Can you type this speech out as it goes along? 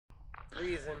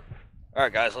Freezing.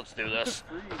 Alright guys, let's do this.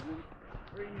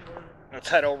 Freezing. Let's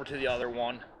head over to the other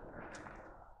one.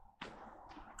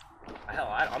 Hell,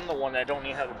 I'm the one that don't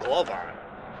even have a glove on.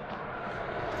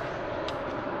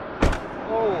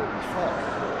 Holy fuck.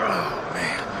 Oh,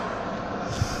 man.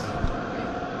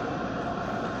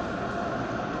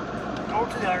 Go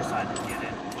to the other side and get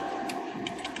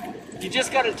it. You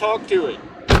just gotta talk to it.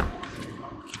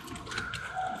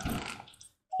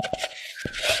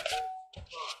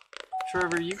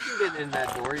 Trevor, you can get in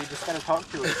that door. You just gotta talk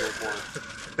to it a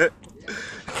bit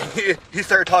more. He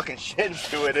started talking shit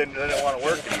to it and didn't want to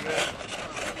work anymore.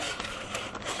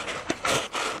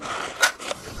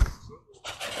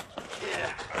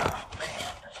 Yeah. Oh,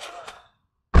 man.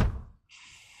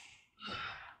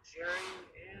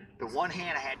 The one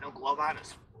hand I had no glove on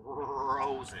is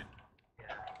frozen.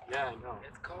 Yeah, I know.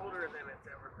 It's colder than it's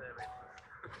ever been.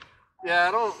 Yeah,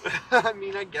 I don't. I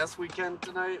mean, I guess we can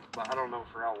tonight, but I don't know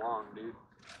for how long, dude.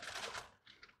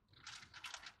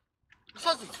 It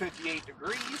says it's 58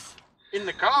 degrees. In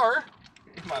the car.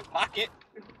 In my pocket.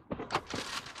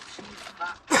 Cheese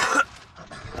popcorn.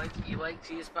 You like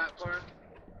cheese popcorn?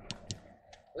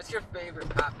 What's your favorite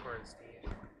popcorn, Steve?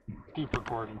 Keep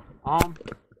recording. Out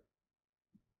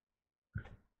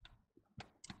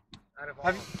of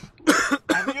all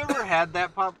Have you ever had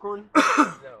that popcorn?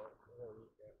 No.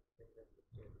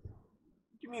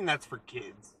 You mean that's for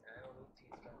kids? I don't eat cheese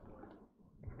popcorn.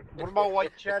 What about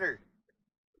white cheddar?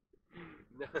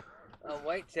 No.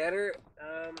 White cheddar,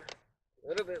 a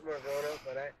little bit more grown up,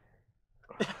 but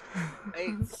I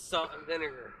ate salt and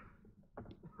vinegar.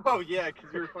 Oh yeah, because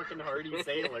you're a fucking hardy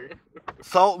sailor.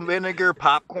 Salt and vinegar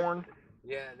popcorn?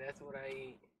 Yeah, that's what I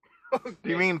eat. Do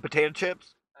you mean potato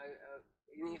chips?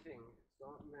 Anything.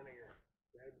 Salt and vinegar.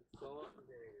 Salt and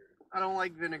vinegar. I don't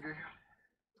like vinegar.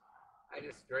 I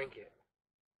just drink it.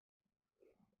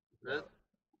 Really?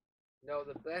 No,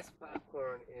 the best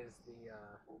popcorn is the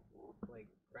like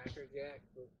Cracker Jack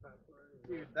popcorn.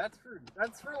 Dude, that's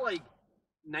for like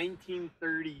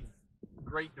 1930s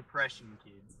Great Depression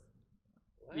kids.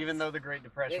 What? Even though the Great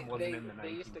Depression wasn't in the 1930s. They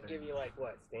used to give you like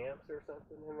what, stamps or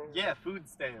something in there? Yeah, food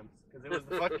stamps, because it was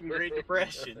the fucking Great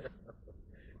Depression.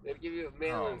 They'd give you a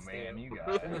mail-in Oh stamp. man, you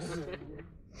guys.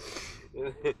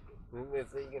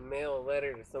 So you can mail a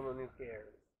letter to someone who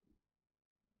cares.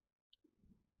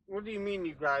 What do you mean,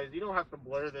 you guys? You don't have to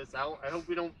blur this out. I hope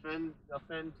we don't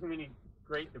offend too many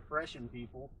Great Depression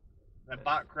people that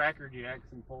bought Cracker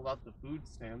Jacks and pulled out the food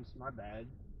stamps. My bad.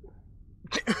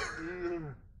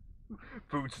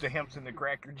 Food stamps and the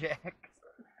Cracker Jacks.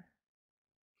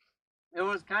 It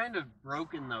was kind of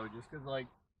broken though, just because like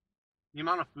the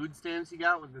amount of food stamps you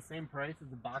got was the same price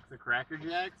as a box of Cracker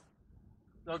Jacks,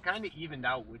 so it kind of evened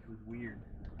out, which was weird.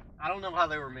 I don't know how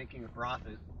they were making a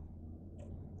profit.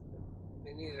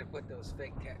 They needed to put those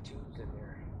fake tattoos in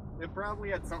there. It probably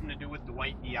had something to do with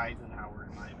Dwight D. Eisenhower,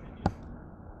 in my opinion.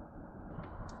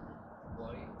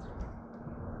 White.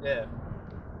 Yeah.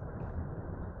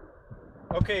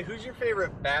 Okay, who's your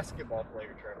favorite basketball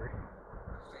player, Trevor?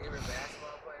 Favorite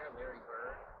basketball player? Larry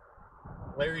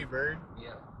Bird. Larry Bird?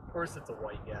 Yeah. Of course it's a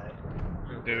white guy.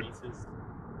 Dude. Racist.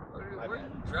 Where are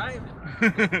you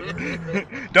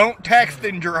driving? Don't text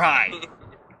and drive.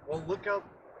 Well, look up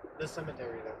the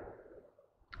cemetery then.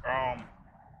 Oh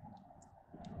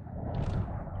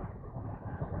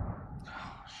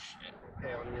shit.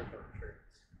 Okay, on your phone, sure.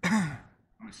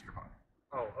 Let me see your phone.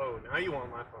 Oh, now you want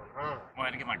my phone, huh? Well, I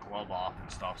had to get my glove off and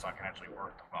stuff so I can actually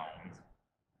work the phone.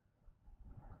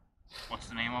 What's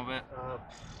the name of it?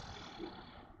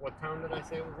 What town did I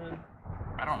say it was in?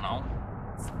 I don't know.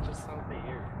 It's just south of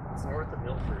here. It's north of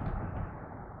Milford.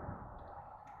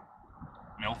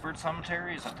 Milford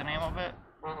Cemetery? Is that the name of it?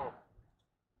 Oh.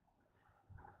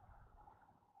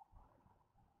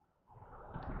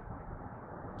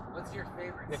 What's your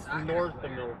favorite It's soccer north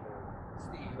player? of Milford.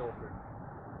 Steve, Milford.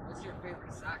 what's your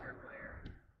favorite soccer player?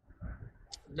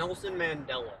 Nelson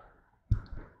Mandela.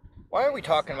 Why are we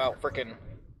talking about frickin'...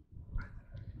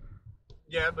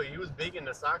 Yeah, but he was big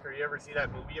into soccer. You ever see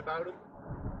that movie about him?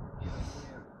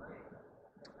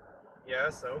 Yeah,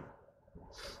 so.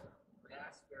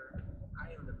 Master.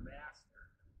 I am the master.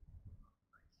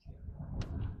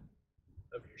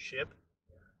 Of your ship?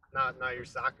 Not your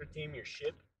soccer team, your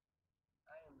ship?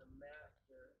 I am the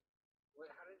master. Wait,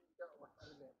 how did it go? How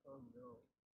did that song go?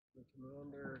 The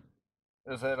commander.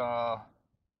 Is it, I'm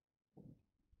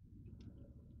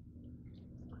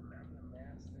the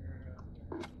master.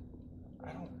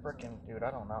 I don't frickin'... Dude,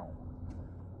 I don't know.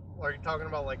 Are you talking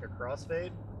about like a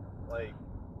crossfade? Like,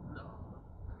 No.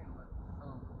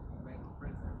 Back to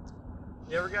prison.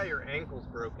 you ever got your ankles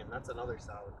broken? That's another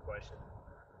solid question.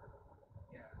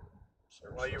 Yeah.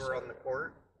 Search while you this were on the area.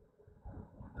 court?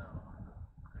 No.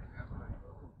 I got my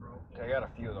local broke. Okay, I got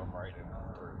a few of them right in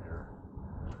through here.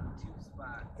 2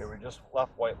 spots. Okay, we just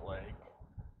left White Lake.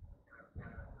 I've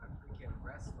got a freaking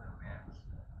wrestling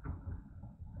match.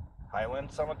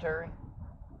 Highland Cemetery? And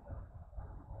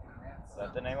that's Is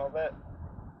that the name of it?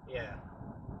 Yeah.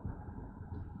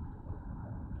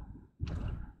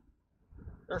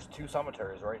 There's 2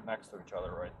 cemeteries right next to each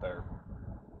other right there.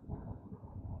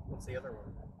 What's the other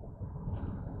one?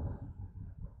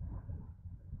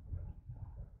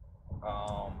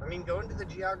 I mean, go into the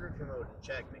geography mode and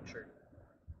check, make sure.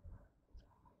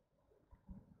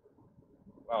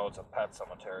 Oh, it's a pet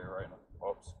cemetery right now.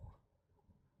 Whoops.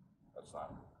 That's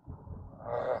not.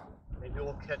 Maybe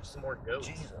we'll catch some more goats.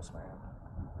 Jesus, man.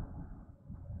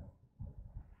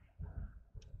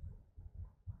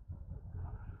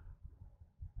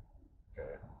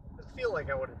 Okay. I feel like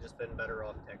I would have just been better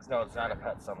off texting. No, it's not a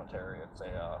pet cemetery. It's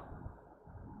a.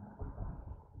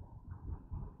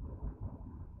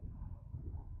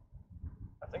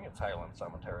 I think it's Highland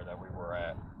Cemetery that we were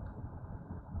at. I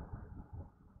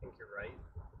think you're right.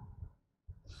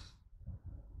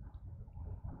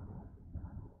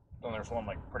 Then there's one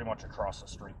like pretty much across the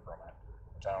street from it,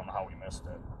 which I don't know how we missed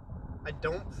it. I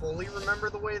don't fully remember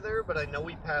the way there, but I know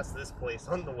we passed this place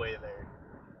on the way there.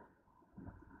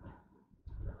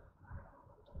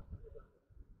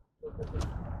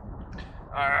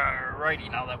 Alrighty,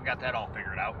 now that we got that all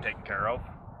figured out, taken care of.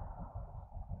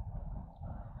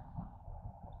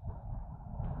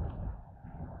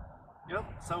 Yep,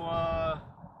 so,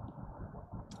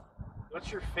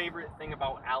 what's your favorite thing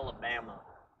about Alabama?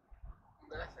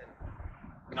 nothing.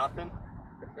 Nothing?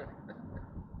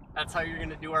 That's how you're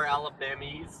gonna do our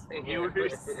Alabamese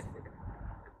viewers?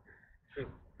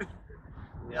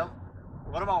 Yep.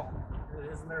 What about,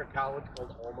 isn't there a college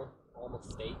called Alma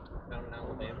State down in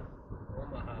Alabama?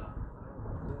 Omaha.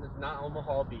 Not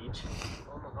Omaha Beach.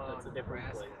 Omaha. That's a different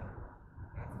Nebraska. place.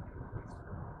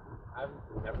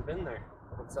 I've never been there.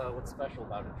 What's special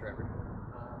about it, Trevor?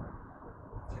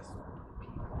 Just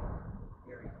people.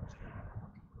 Very much.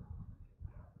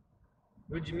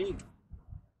 Who'd you meet?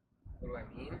 What do I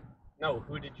mean? No,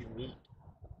 who did you meet?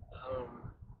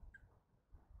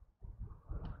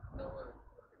 No one in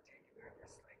particular,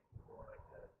 just like more like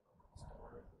the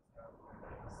stores and stuff.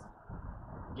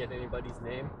 Nice. Get anybody's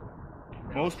name?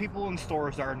 Most people in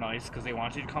stores are nice because they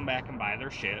want you to come back and buy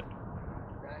their shit.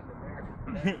 Not in America,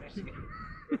 not in Michigan.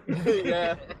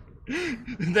 Yeah.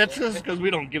 That's just because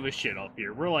we don't give a shit up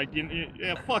here. We're like,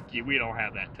 yeah, fuck you. We don't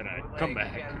have that tonight. Like, Come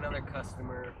back. You got another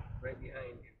customer right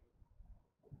behind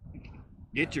you.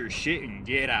 Get your shit and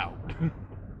get out.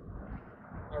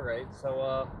 Alright,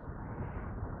 so,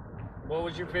 what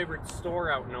was your favorite store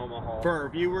out in Omaha? For our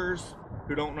viewers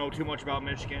who don't know too much about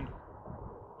Michigan,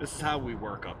 this is how we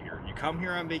work up here. You come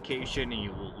here on vacation and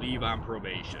you will leave on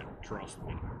probation. Trust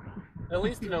me. At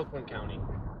least in Oakland County.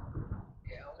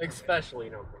 Yeah, Especially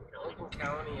in Oakland County. Oakland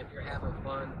County, if you're having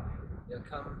fun, they'll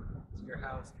come to your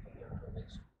house and put you on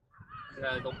probation.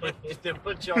 Yeah, they'll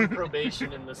put you on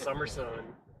probation in the summer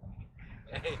sun.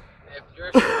 Hey, if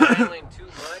you're smiling too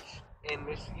much in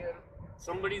Michigan,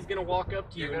 Somebody's gonna walk up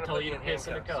to you They're and gonna tell put you you to in piss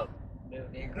in a handcuffs.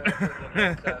 cup. they're going to put you in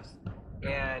handcuffs.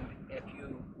 And if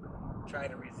you try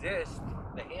to resist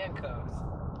the handcuffs,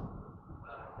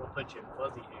 We'll put you in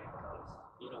fuzzy handcuffs.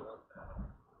 You don't want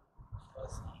that.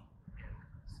 fuzzy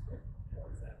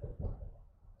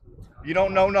You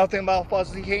don't know nothing about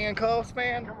fuzzy handcuffs,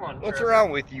 man? Come on, What's Trevor.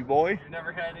 wrong with you, boy? You've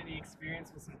never had any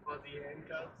experience with some fuzzy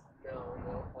handcuffs?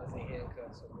 no fuzzy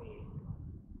handcuffs with me.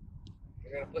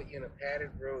 They're going to put you in a padded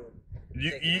room.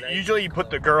 Usually you put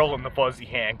the girl in the fuzzy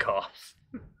handcuffs.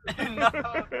 No.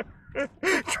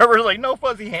 Trevor's like, no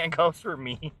fuzzy handcuffs for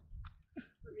me.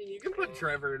 I mean, you can put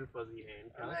Trevor in fuzzy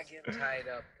I'm not handcuffs. getting tied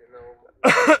up to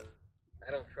no.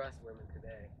 I don't trust women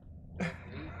today.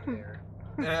 Don't leave me there.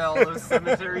 Yeah, all those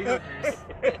cemetery hookers.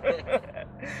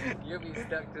 You'll be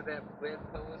stuck to that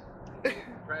bedpost. You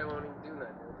probably won't even do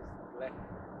nothing. Just let.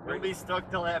 You'll be stuck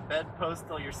till that bedpost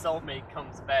till your cellmate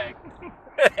comes back.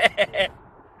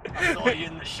 I saw you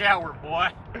in the shower, boy.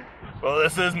 Well,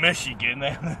 this is Michigan.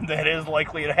 That is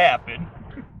likely to happen.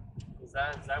 Is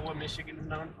that what Michigan is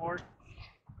known for?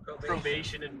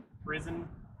 Probation and prison,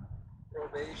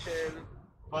 Probation.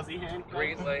 fuzzy handcuffs.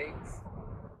 Great Lakes.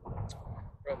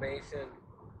 Probation.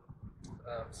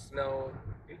 Snow.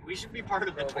 Dude, we should be part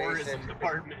of the Probation. tourism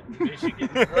department in Michigan.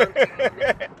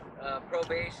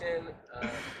 Probation.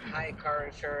 High car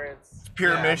insurance.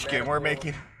 Pure Yeah, Michigan. We're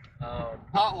medical, making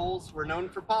Potholes. We're known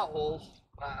for potholes.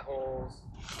 potholes.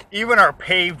 even our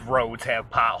paved roads have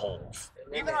potholes.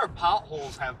 And then Even our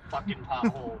potholes have fucking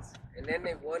potholes. And then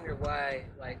they wonder why,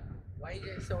 like, Why you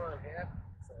guys so unhappy?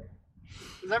 It's like,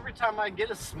 Because every time I get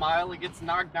a smile, it gets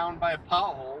knocked down by a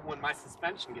pothole when my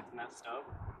suspension gets messed up.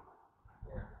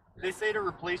 yeah. They say to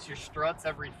replace your struts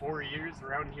every 4 years.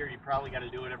 Around here, you probably got to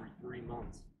do it every 3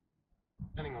 months,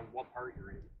 depending on what part you're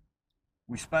in.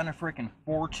 We spend a freaking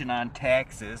fortune on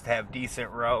taxes to have decent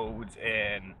roads,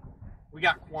 and We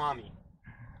got Kwame.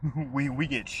 we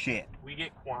get shit. We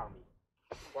get Kwame.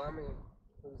 Kwame,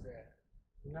 who's that?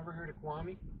 You never heard of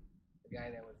Kwame? The guy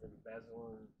that was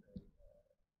embezzling and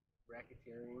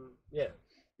racketeering. Yeah.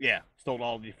 Yeah, stole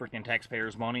all the freaking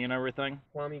taxpayers' money and everything.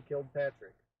 Kwame killed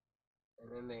Patrick.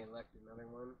 And then they elected another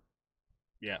one.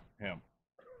 Yeah, him.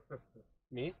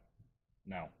 Me?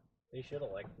 No. They should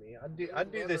elect me. I'd They'll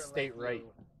do never this state elect right.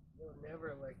 you. They'll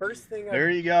never elect First you. thing There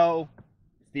you go.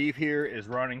 Steve here is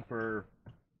running for...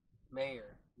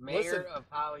 Mayor Listen, of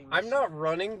Holly. I'm not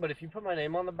running, but if you put my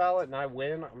name on the ballot and I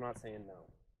win, I'm not saying no.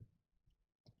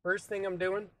 First thing I'm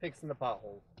doing, fixing the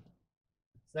potholes.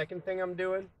 Second thing I'm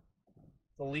doing,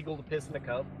 it's illegal to piss in a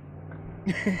cup.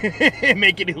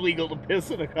 Make it illegal to piss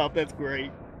in a cup. That's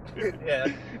great. Yeah.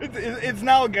 It's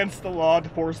now against the law to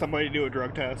force somebody to do a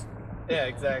drug test. Yeah,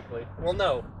 exactly. Well,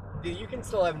 no. You can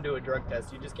still have them do a drug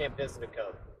test. You just can't piss in a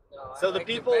cup. No, So I the liked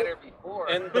it people- better before.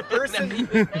 and the person- Now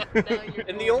you're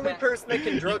And the going only back. person that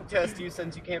can drug test you,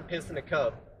 since you can't piss in a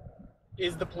cup,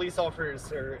 is the police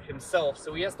officer himself.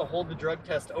 So he has to hold the drug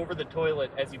test over the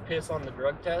toilet as you piss on the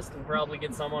drug test, and probably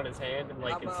get some on his hand and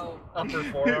like his How upper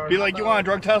forearm. Be like, you want to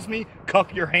drug test me?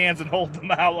 Cup your hands and hold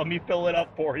them out. Let me fill it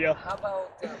up for you. How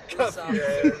about Cup police your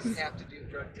officers ass. have to do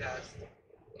drug tests?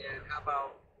 And how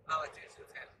about politicians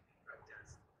have to do drug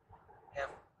tests? Have,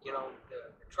 you know,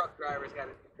 the truck drivers got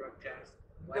to do drug tests?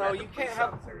 Why No, not the you can't police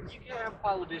have officers?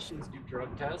 politicians do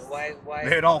drug tests. Why?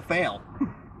 They'd all fail.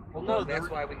 Well, no, that's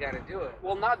why we got to do it.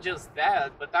 Well, not just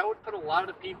that, but that would put a lot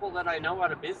of people that I know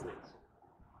out of business.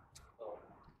 Oh,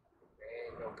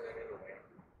 they ain't no good anyway.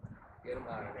 Get them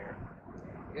out of there.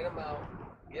 Get them out.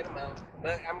 Get them out.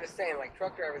 But I'm just saying, like,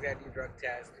 truck drivers got to do drug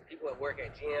tests. People that work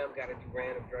at GM got to do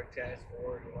random drug tests.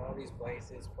 Or, you know, all these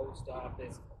places, post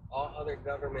office, all other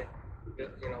government,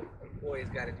 you know, employees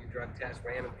got to do drug tests,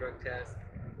 random drug tests,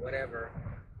 whatever.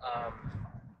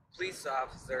 Police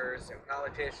officers and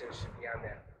politicians should be on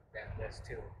that list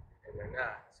too, and they're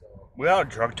not. So We ought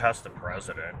to drug test the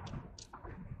president.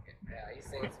 yeah, he's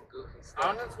saying some goofy stuff.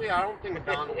 Honestly, I don't think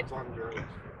Donald's on drugs.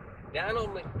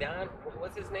 Donald McDonald,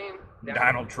 what's his name?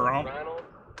 Donald Trump.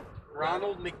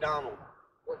 Ronald McDonald.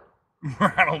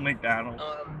 Ronald McDonald.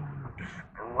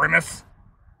 Grimace.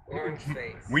 Orange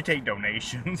face. We take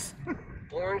donations.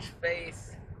 Orange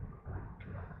face.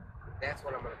 That's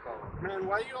what I'm gonna call him. Man,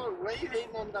 why you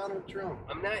hating on Donald Trump?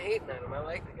 I'm not hating on him. I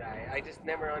like the guy. I just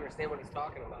never understand what he's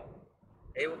talking about.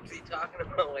 He would be talking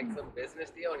about like some business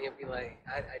deal, and he'll be like,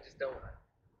 I just don't.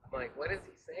 I'm like, what is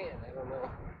he saying? I don't know.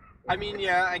 I mean,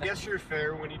 yeah, I guess you're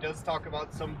fair when he does talk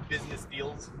about some business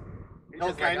deals. He's He'll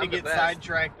just like, kind "I'm of the get best."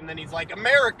 sidetracked, and then he's like,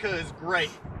 America is great.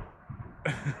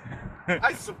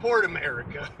 I support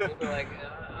America. He'll be like,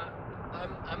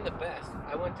 I'm the best.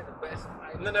 I went to the best.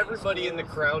 And then everybody in the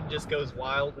crowd just goes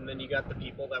wild, and then you got the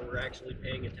people that were actually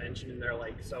paying attention, and they're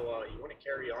like, so, you want to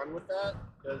carry on with that?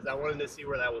 Because I wanted to see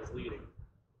where that was leading.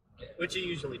 Which it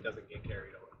usually doesn't get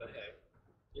carried on, but hey,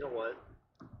 you know what?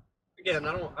 Again,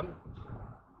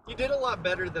 he did a lot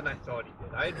better than I thought he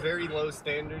did. I had very low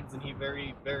standards, and he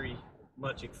very, very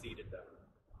much exceeded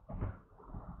them.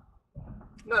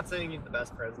 I'm not saying he's the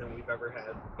best president we've ever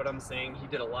had, but I'm saying he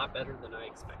did a lot better than I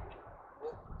expected.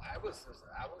 Well, I was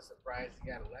surprised he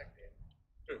got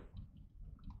elected.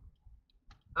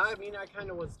 I mean, I kind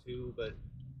of was too, but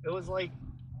it was like,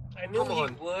 I knew Come he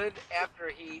on. would after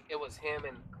it was him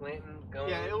and Clinton going.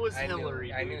 yeah, it was I knew-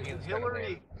 Hillary. I knew dude. he was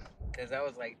Hillary. because I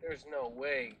was like, "There's no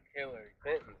way Hillary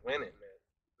Clinton's winning, man."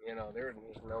 You know, there's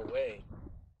no way.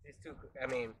 These two. I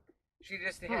mean, she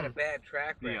just had a bad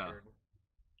track Yeah. record.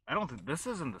 I don't think this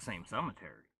isn't the same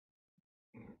cemetery.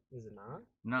 Is it not?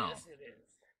 No. Yes, it is.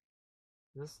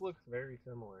 This looks very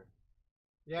similar.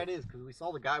 Yeah, it is, because we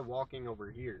saw the guy walking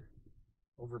over here,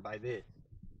 over by this.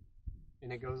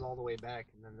 And it goes all the way back,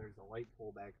 and then there's a light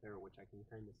pole back there, which I can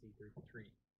kind of see through the tree.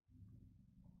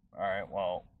 Alright,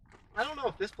 well. I don't know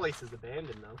if this place is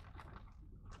abandoned, though.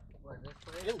 What, this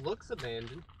place? It looks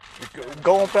abandoned.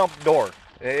 Go open up the door.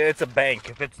 It's a bank.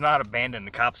 If it's not abandoned,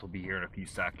 the cops will be here in a few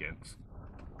seconds.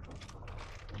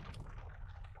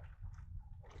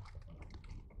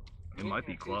 It might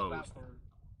be closed.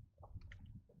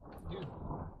 Dude,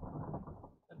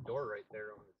 that door right there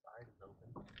on the side is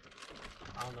open.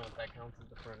 I don't know if that counts as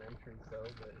the front entrance, though,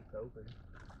 but it's open.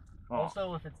 Oh.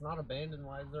 Also, if it's not abandoned,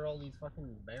 why is there all these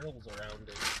fucking barrels around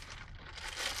it?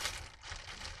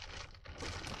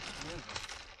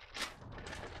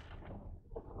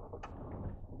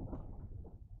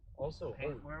 Also,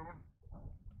 Paint world.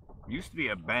 Used to be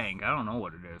a bank. I don't know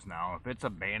what it is now. If it's a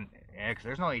bank, yeah, 'cause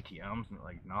there's no ATMs,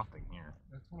 like nothing here.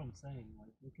 that's what I'm saying.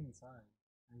 Like, look inside.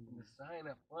 The sign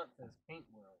up front says Paint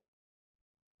World.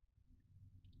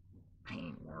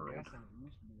 Paint I'm world. guessing it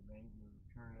used to be a bank and then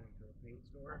turned it into a paint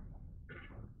store.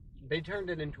 They turned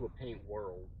it into a paint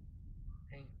world.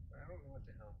 Paint. I don't know what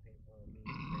the hell Paint World means.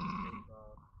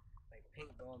 Paintball, like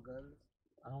paintball guns.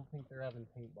 I don't think they're having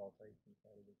paintball fights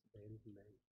inside of this bank.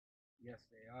 Yes,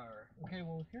 they are. Okay,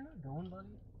 well, if you're not going,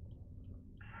 buddy,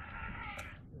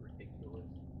 you're ridiculous.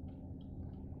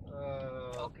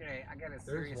 Okay, I got a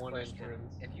serious one question.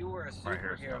 entrance. If you were a Right,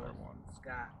 here's superhero, another one.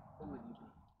 Scott, who would you be?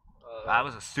 If I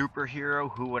was a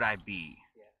superhero, who would I be?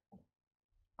 Yeah.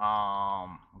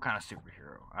 What kind of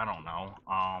superhero? I don't know.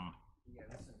 Yeah,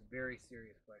 this is a very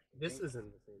serious question. This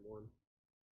isn't the same one.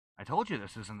 I told you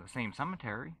this isn't the same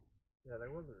cemetery. Yeah,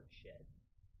 there wasn't a shed.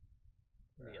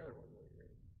 The other one was right.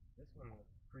 This one was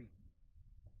creepy.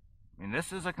 I mean,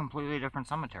 this is a completely different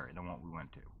cemetery than what we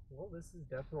went to. Well, this is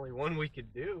definitely one we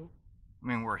could do. I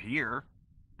mean, we're here.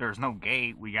 There's no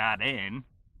gate. We got in.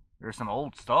 There's some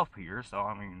old stuff here, so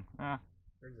I mean,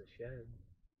 There's a shed.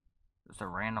 just a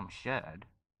random shed.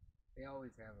 They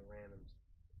always have a random.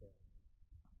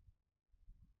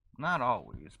 Not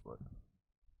always, but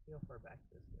See how far back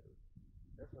this goes.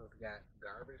 This one's got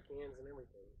garbage cans and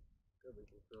everything. Good, we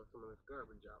can throw some of this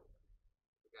garbage out.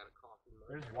 We got a coffee mug.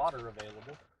 There's water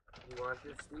available. You want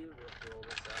this, Steve? Let's roll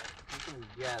this out. You can,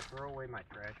 yeah, throw away my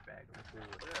trash bag. I'm cool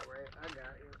with it. Yeah, right. I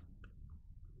got you.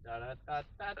 Da, da, da,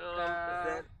 da, Is da.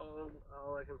 that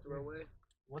all I can throw away?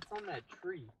 What's on that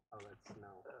tree? Oh, that's snow.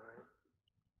 All right.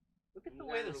 Look at You the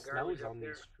got way the any garbage snow's up on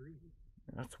there? these trees.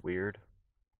 that's weird.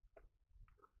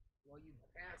 Well, you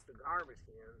passed the garbage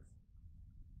cans.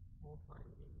 We'll find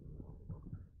it.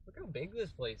 Look how big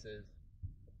this place is.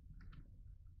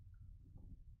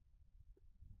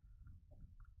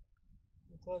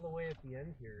 It's all the way at the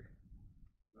end here.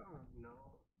 Oh no.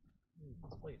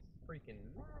 This place is freaking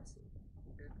massive.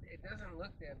 It doesn't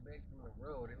look that big from the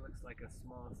road. It looks like a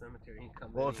small cemetery. You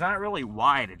come Well, in, it's not really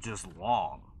wide. It's just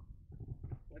long.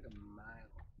 like a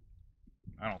mile.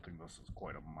 I don't think this is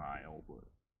quite a mile, but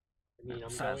I mean, I'm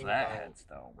besides going that about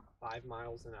headstone. 5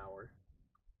 miles an hour.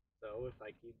 So if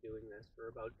I keep doing this for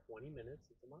about 20 minutes,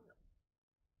 it's a mile.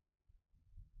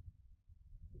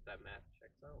 If that math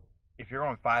checks out. If you're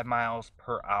going 5 miles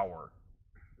per hour,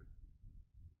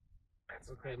 That's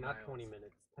Okay, 5 not miles. 20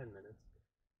 minutes, 10 minutes.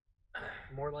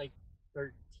 More like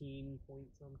 13 point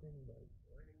something, but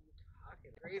What are you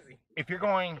talking? Crazy. if you're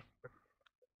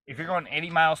going 80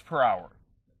 miles per hour,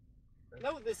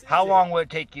 no, this is how long would it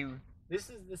take you? This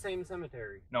is the same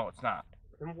cemetery. No, it's not.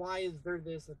 Then why is there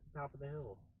this at the top of the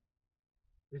hill?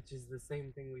 Which is the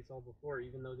same thing we saw before,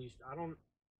 even though these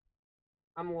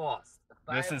I'm lost.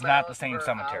 This 5 is not the miles same per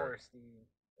cemetery. hour, Steve,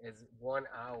 is 1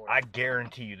 hour. I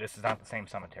guarantee you, this is not the same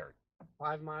cemetery.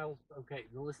 5 miles. Okay,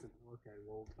 listen. Okay,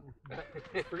 well,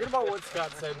 forget about what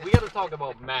Scott said. We got to talk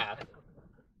about math.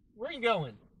 Where are you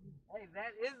going? Hey,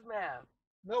 that is math.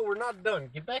 No, we're not done.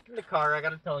 Get back in the car. I got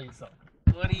to tell you something.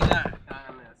 What do you got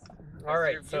on this? All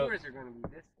right, your so viewers are going to be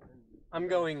this. I'm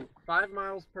going 5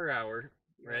 miles per hour,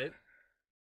 right?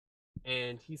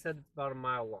 And he said it's about a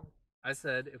mile long. I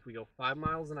said if we go 5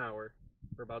 miles an hour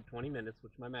for about 20 minutes,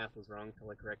 which my math was wrong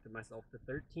until I corrected myself to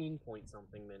 13 point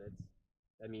something minutes,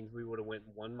 that means we would have went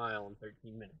 1 mile in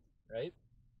 13 minutes, right?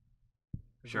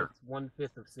 Sure. It's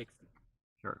 1/5 of 60.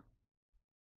 Sure.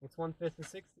 What's 1/5 of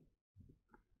 60?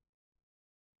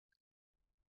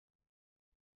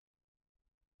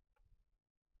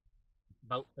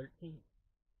 About 13.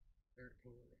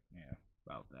 13. Yeah,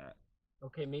 about that.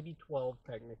 Okay, maybe 12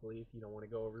 technically if you don't want to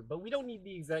go over. But we don't need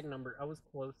the exact number. I was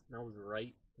close and I was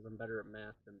right because I'm better at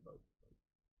math than both.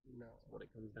 No. That's what it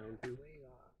comes down to. Way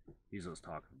off. He's just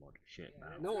talking about shit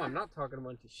now. No, I'm not talking a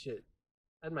bunch of shit.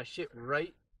 I had my shit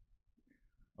right.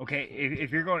 Okay,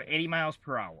 if you're going 80 miles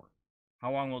per hour,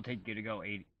 how long will it take you to go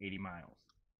 80 miles?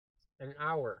 An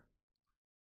hour.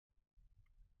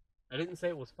 I didn't say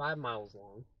it was 5 miles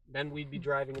long. Then we'd be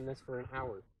driving in this for an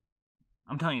hour.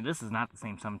 I'm telling you, this is not the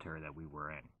same cemetery that we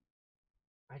were in.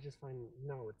 I just find,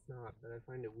 no, it's not. But I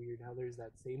find it weird how there's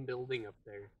that same building up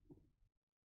there.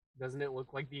 Doesn't it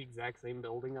look like the exact same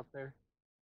building up there?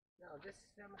 No, this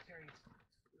cemetery's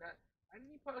not. Why did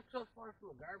you park so far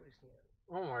from a garbage can?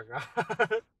 Oh my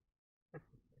god.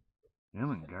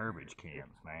 Them and garbage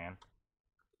cans, man.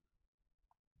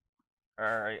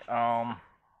 Alright,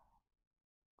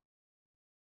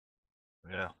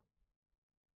 yeah.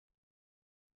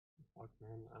 Fuck,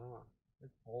 man. I don't know.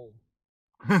 It's cold.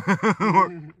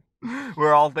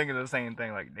 We're all thinking the same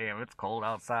thing, like, damn, it's cold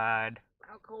outside.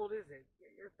 How cold is it?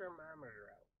 You're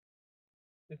thermometer out?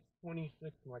 It's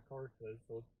 26, my car says,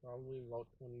 so it's probably about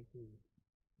 22.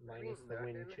 Minus the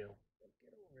nothing. wind chill.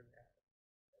 Get over that.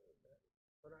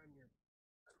 Put on your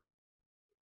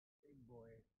big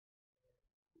boy.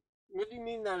 What do you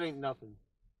mean that ain't nothing?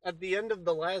 At the end of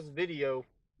the last video,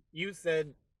 you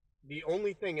said the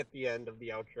only thing at the end of the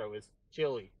outro is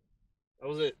chilly. That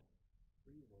was it.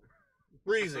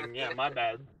 Freezing, yeah, my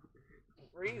bad.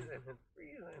 Freezing, it's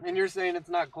freezing. And you're saying it's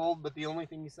not cold, but the only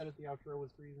thing you said at the outro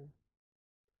was freezing?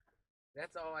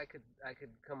 That's all I could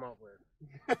come up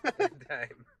with at the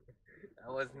time. I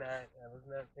was not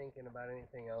thinking about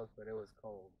anything else, but it was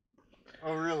cold.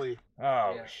 Oh really?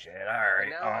 Oh Yeah. shit! All right.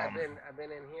 Now I've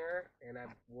been in here and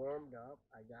I've warmed up.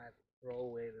 I got to throw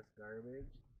away this garbage.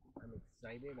 I'm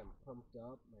excited. I'm pumped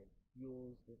up. My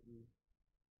fuel's getting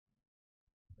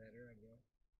better, I guess.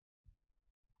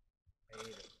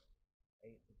 I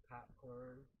ate the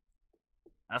popcorn.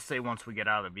 I say once we get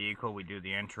out of the vehicle, we do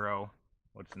the intro.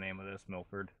 What's the name of this?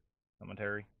 Milford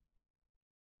Cemetery.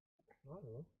 I don't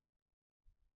know.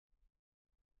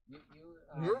 You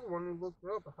You're the one who looked it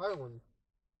up, Highland.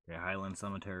 Yeah, Highland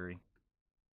Cemetery.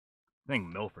 I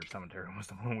think Milford Cemetery was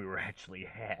the one we were actually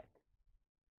at.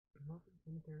 Milford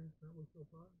Cemetery is probably so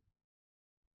far.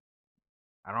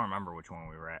 I don't remember which one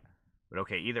we were at. But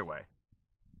okay, either way.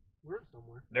 We're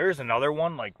somewhere. There's another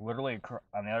one, like, literally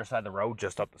on the other side of the road,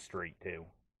 just up the street, too.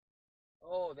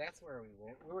 Oh, that's where we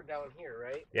went. We were down here,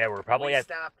 right? Yeah, we're probably we at...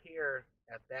 stopped here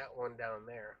at that one down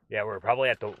there. Yeah, we're probably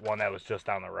at the one that was just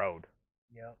down the road.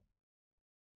 Yep.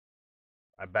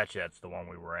 I bet you that's the one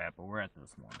we were at, but we're at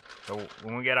this one. So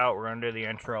when we get out, we're going to do the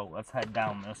intro. Let's head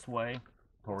down this way,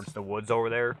 towards the woods over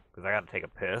there, because I got to take a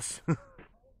piss. There's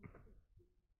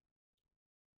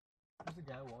a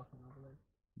guy walking over there.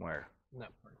 Where? In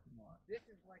that parking lot. This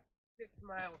is like 6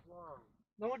 miles long.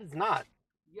 No, it is not.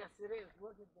 Yes, it is.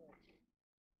 Look at this.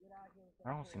 Get out here.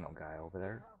 I don't see no guy over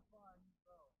there. How far you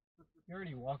go. You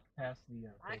already walked past the...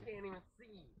 I can't even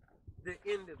see the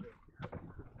end of it.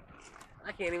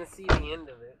 I can't even see the end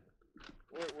of it.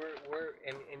 We're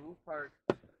and you parked.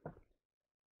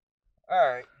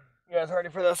 Alright. You guys ready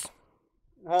for this?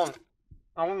 Well,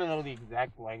 I want to know the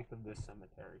exact length of this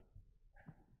cemetery.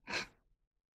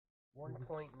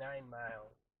 1.9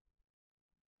 miles.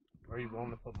 Are you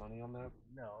willing to put money on that?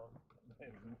 No.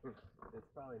 It's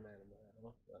probably not a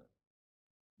mile, but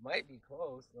might be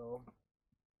close though.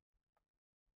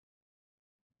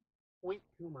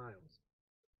 0.2 miles.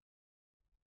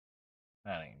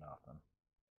 That ain't nothing.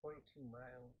 0.2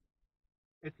 miles.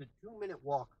 It's a 2-minute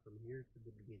walk from here to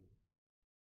the beginning.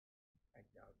 I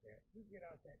doubt that. You get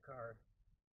out that car.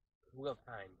 We'll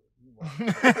time you. You walk.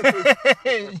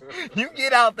 You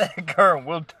get out that car and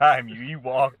we'll time you. You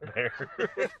walk there.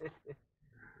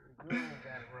 Google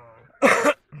got it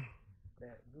wrong.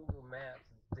 That Google Maps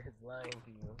is lying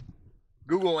to you.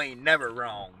 Google ain't never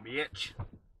wrong, bitch.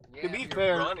 Yeah, To be if you're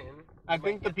fair, running, I you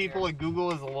think might the get people there. at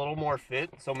Google is a little more fit,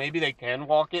 so maybe they can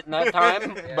walk it in that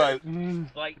time, Yeah. but...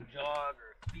 Light jog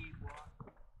or speed walk.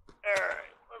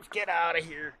 Alright, let's get out of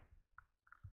here.